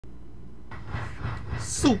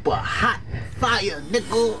Super hot fire,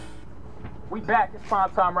 nigga. We back. It's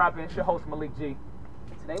Prime Time Rapping. It's your host Malik G. And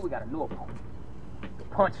today we got a new opponent. The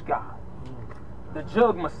Punch God. The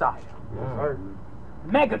Jug Messiah.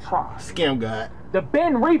 Megatron. Scam God. The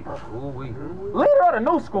Ben Reaper. Leader of the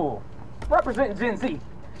new school. Representing Gen Z.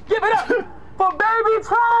 Give it up for Baby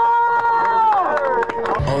Tron!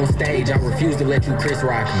 On stage, I refuse to let you Chris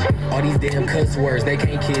Rock me. All these damn cuss words, they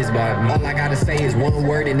can't kiss by me. All I gotta say is one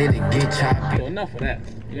word and then it get chopped. So enough of that.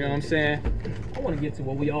 You know what I'm saying? I want to get to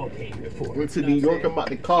what we all came here for. Went to New York, I'm about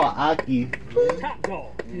to call Aki. Top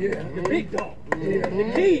dog. Yeah. The big dog. Yeah.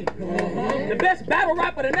 The king. The best battle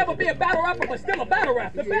rapper to never be a battle rapper, but still a battle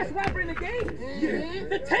rapper. The best rapper in the game. Yeah.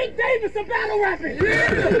 The Tank Davis of battle rapping.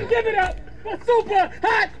 Yeah. Give it up for Super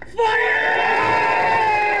Hot Fire!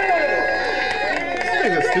 This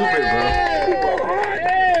nigga's stupid, bro. Super Hot,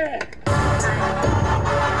 yeah.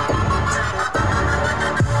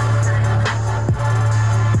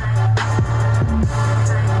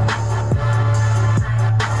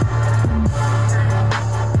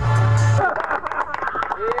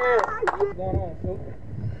 What's going on, Super?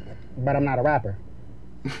 But I'm not a rapper.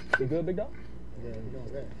 You good, big dog? Yeah, you doing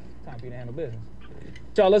great. Time for you to handle business.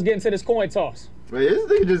 Y'all, let's get into this coin toss. Wait, this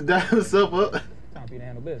nigga just dialed himself up. Time for you to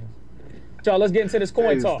handle business. Y'all, let's get into this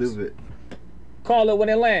coin toss. Stupid. Call it when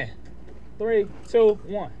it land. 3, 2,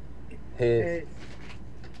 1. Heads.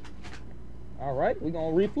 All right, we're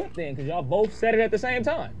gonna reflip then, because y'all both said it at the same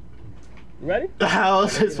time. You ready? How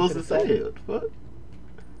else is supposed to say it? What the fuck?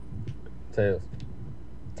 Tails.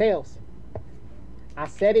 Tails. I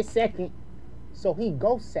said it second, so he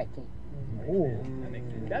goes second. Ooh,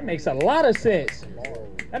 that makes a lot of sense.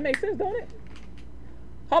 That makes sense, don't it?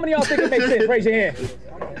 How many of y'all think it makes sense? Raise your hand.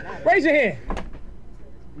 Raise your hand.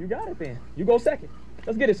 You got it then. You go second.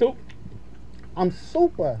 Let's get it, Soup. I'm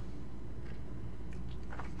super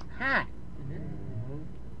hot.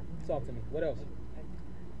 Talk to me. What else?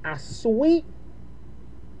 I sweet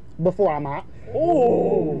before I'm out.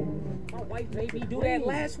 Ooh. My wife made me do that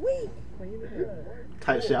last week.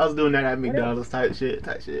 Type shit. I was doing that at McDonald's. Type shit.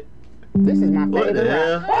 Type shit. This is my What favorite the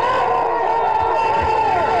rap. hell?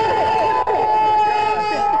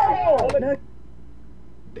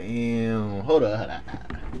 Damn. Hold up.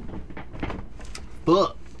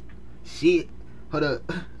 Fuck. Shit. Hold up.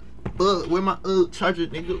 Fuck. Where my charger,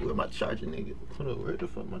 nigga? Where my charger, nigga? Hold up. Where the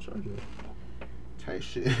fuck my charger? Type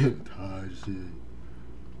shit. Type shit.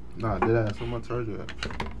 Nah, did I? Where my charger at?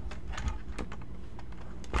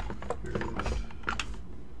 Here it is.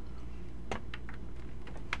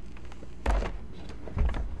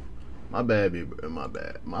 My bad, bro. My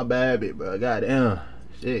bad. My bad, bro. Goddamn.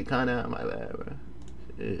 Shit, kinda my bad, bro.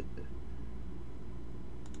 Shit.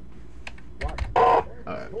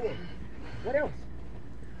 Alright. What else?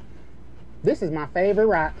 This is my favorite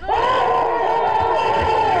rap.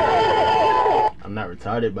 I'm not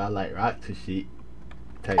retarded, but I like rock to shit.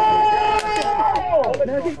 Type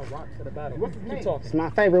Keep talking. It's my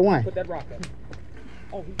favorite one. Put that rock up.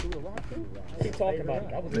 Oh, he threw the rock too? Keep talking about it.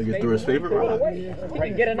 That was Nigga threw his favorite rock. He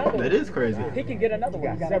can get another one. That is crazy. He can get another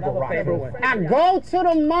one. Several favorite one. I go to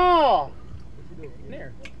the mall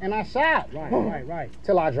There. and I shop. Right.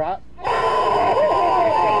 Till I drop. Oh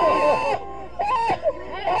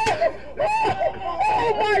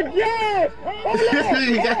my God!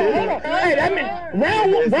 Hey, that meant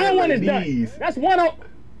round one is done. That's 1-0.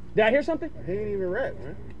 Did I hear something? He ain't even rap,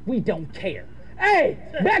 man. We don't care. Hey,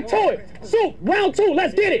 back to it. Soup, round 2.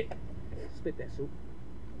 Let's get it. Spit that, Soup.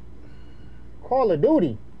 Call of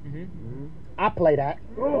Duty. I play that.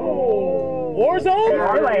 Warzone?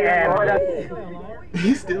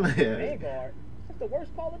 He's still here. Vanguard. That's the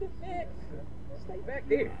worst Call of Duty. Man, stay back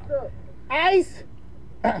there. Ice.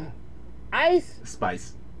 Ice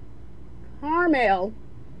Spice. caramel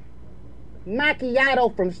macchiato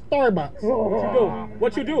from Starbucks.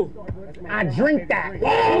 What you do? I drink that.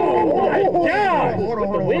 Oh my God! Hold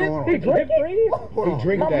He drink He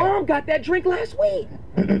drink My that. mom got that drink last week.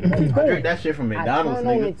 I drink that shit from I McDonald's, turn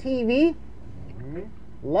on the nigga. TV.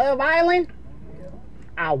 Love Island.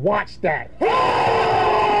 I watch that. Oh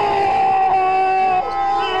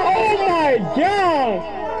my God!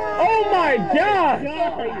 Oh my God!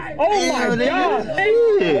 Oh my God!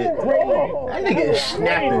 Shit. That nigga is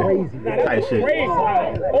snapping. Type shit.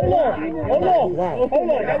 Hold on.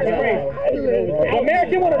 That was crazy.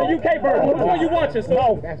 American one or the UK version? Which one you watching, sir?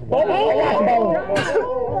 No, that's wild.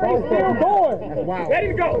 He's still going. Wow. Let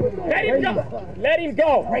him go. Let him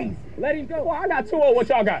go. Well, I got 2-0. What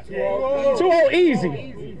y'all got? 2-0 easy.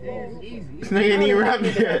 This nigga ain't even rap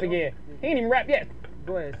yet. He ain't even rap yet.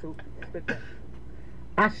 Go ahead, Soup. Spit that.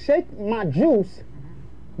 I shake my juice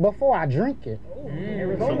before I drink it.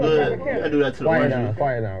 So good. You gotta do that to the Quiet ones down, you.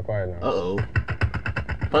 quiet down, quiet down. Uh-oh.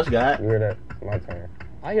 Punch guy. You hear that? My turn.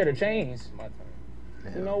 I hear the chains. My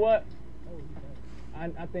turn. You know what? I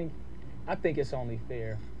think it's only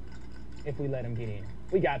fair if we let him get in.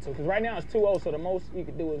 We got to, because right now it's 2-0, so the most you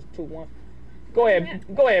could do is 2-1. Go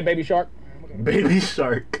ahead, baby shark. Baby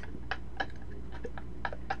shark.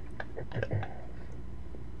 That's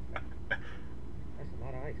a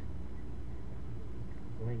lot of ice.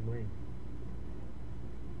 Bling, bling.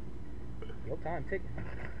 Your time ticking.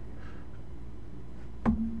 I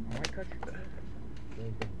might cut you.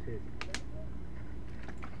 Bling, bling, tick.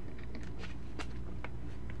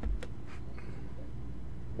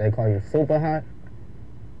 They call you super hot,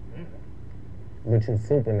 but you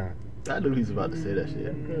super not. I knew he was about to say that shit.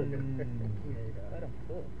 Let him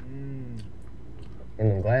cook.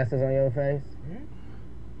 And the glasses on your face,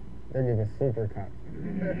 they're giving super cock.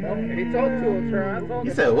 He talked to him, Tron. I told He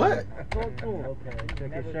him. said what? Talk to him. Okay,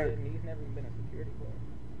 check his shirt. He's never been a security guard.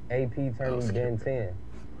 AP turning Ben 10.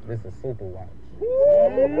 This is super watch.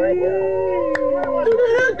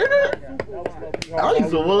 I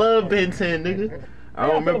used to love Ben 10, nigga. I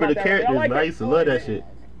don't remember the characters, but I used to love that shit.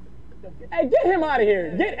 Hey, get him out of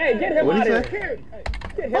here. Get him What'd out he of say? here.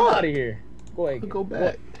 Get him out of here. Go ahead. Go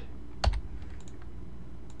back.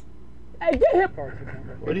 Hey, get him.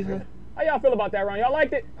 What'd he say? How y'all feel about that round? Y'all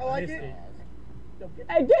liked it? I like it.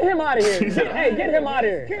 Hey, get him out of here. Get him out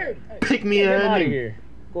of here. Pick me Get him up. out of here.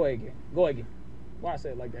 Go again. Go again. Why I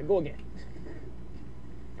say it like that? Go again.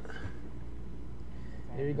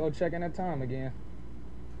 Here you go, checking that time again.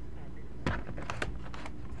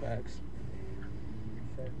 Facts.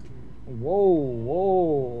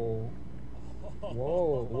 Whoa.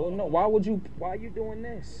 No, why are you doing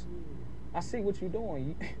this? I see what you're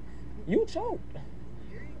doing. You choked.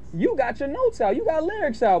 You got your notes out. You got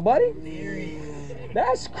lyrics out, buddy.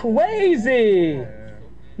 That's crazy.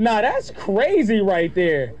 Nah, that's crazy right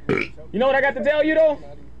there. You know what I got to tell you, though?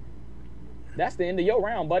 That's the end of your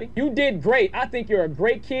round, buddy. You did great. I think you're a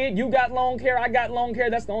great kid. You got long hair. I got long hair.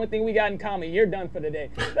 That's the only thing we got in common. You're done for the day.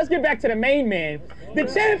 Let's get back to the main man, the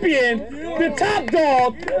champion, the top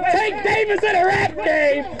dog, Tank Davis in a rap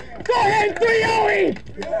game. Go ahead, 3-0.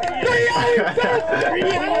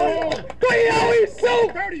 3-0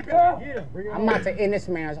 soup. I'm about to end this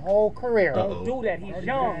man's whole career. Don't do that. He's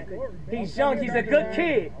young. He's young. He's a good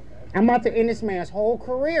kid. I'm about to end this man's whole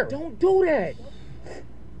career. Don't do that.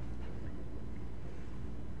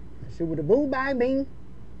 Shoot the boo by bing.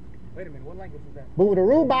 Wait a minute. What language is that? Boo the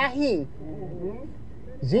roo by hing.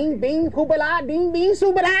 Jing bing poopala ding bing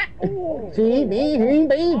subala. Jing bing hing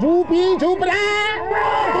bing ju bing jupala.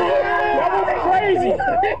 That was crazy.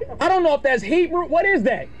 I don't know if that's Hebrew. What is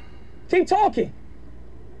that? Keep talking.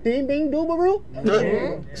 Ding bing doobaroo.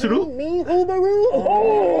 Shuru. Ding bing hoobaroo.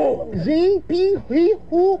 Oh. Jing bing he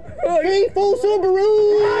hoo. Bing foo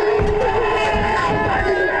subaru.